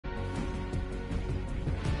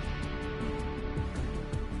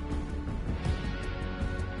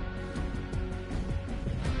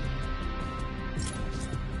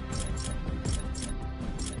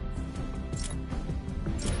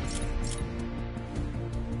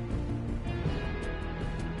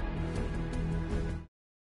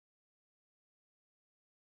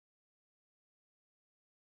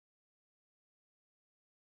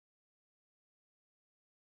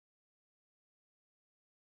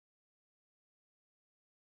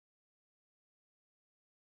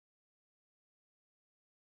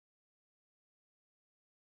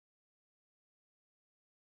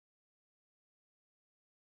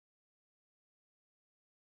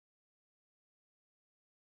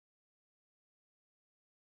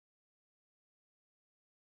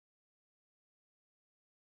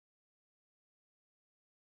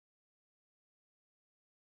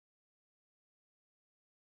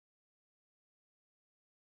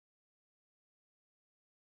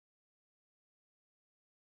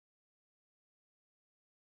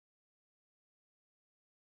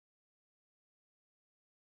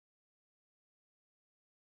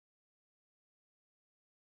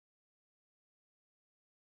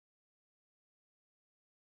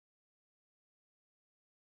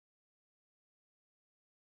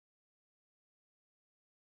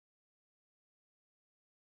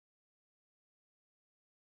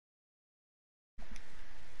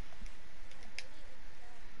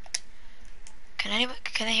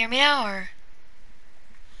Can they hear me now, or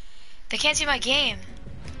they can't see my game?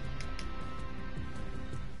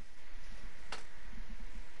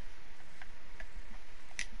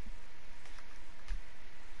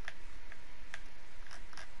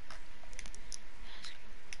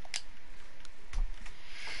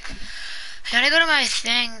 I gotta go to my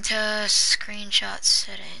thing to screenshot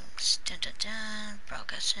settings. Dun, dun, dun.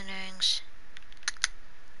 Broadcast settings.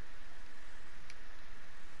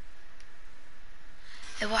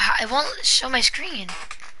 It won't show my screen.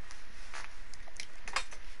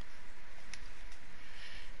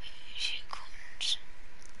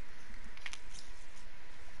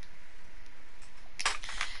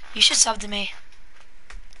 You should sub to me.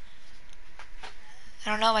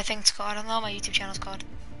 I don't know what my thing's called. I don't know what my YouTube channel's called.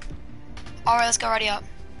 Alright, let's go ready up.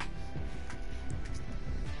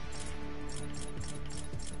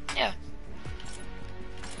 Yeah.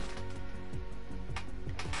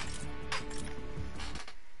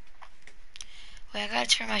 Wait, I gotta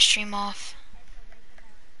turn my stream off.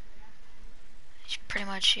 Pretty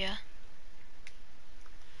much, yeah.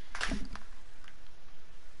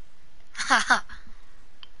 Haha.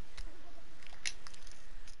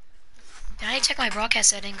 Did I check my broadcast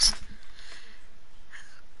settings?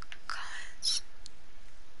 Comments.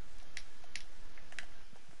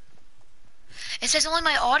 It says only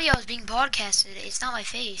my audio is being broadcasted. It's not my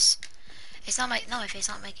face. It's not my face.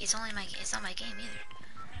 Not my. It's only my. It's not my game either.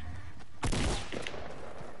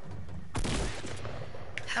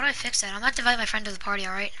 How do I fix that? I'm gonna invite my friend to the party.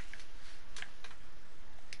 All right.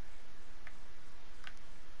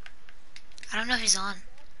 I don't know if he's on.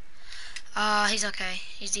 He's okay.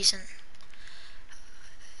 He's decent.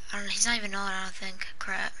 I don't know. He's not even on. I don't think.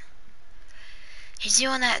 Crap. He's the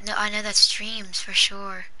one that I know that streams for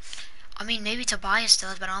sure. I mean, maybe Tobias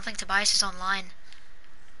does, but I don't think Tobias is online.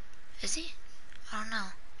 Is he? I don't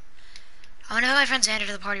know. I'm gonna invite my friend Xander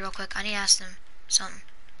to the party real quick. I need to ask him something.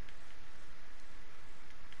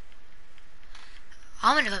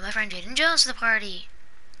 I'm gonna invite my friend Jaden Jones to the party.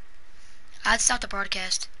 I'd stop the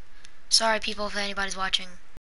broadcast. Sorry, people, if anybody's watching.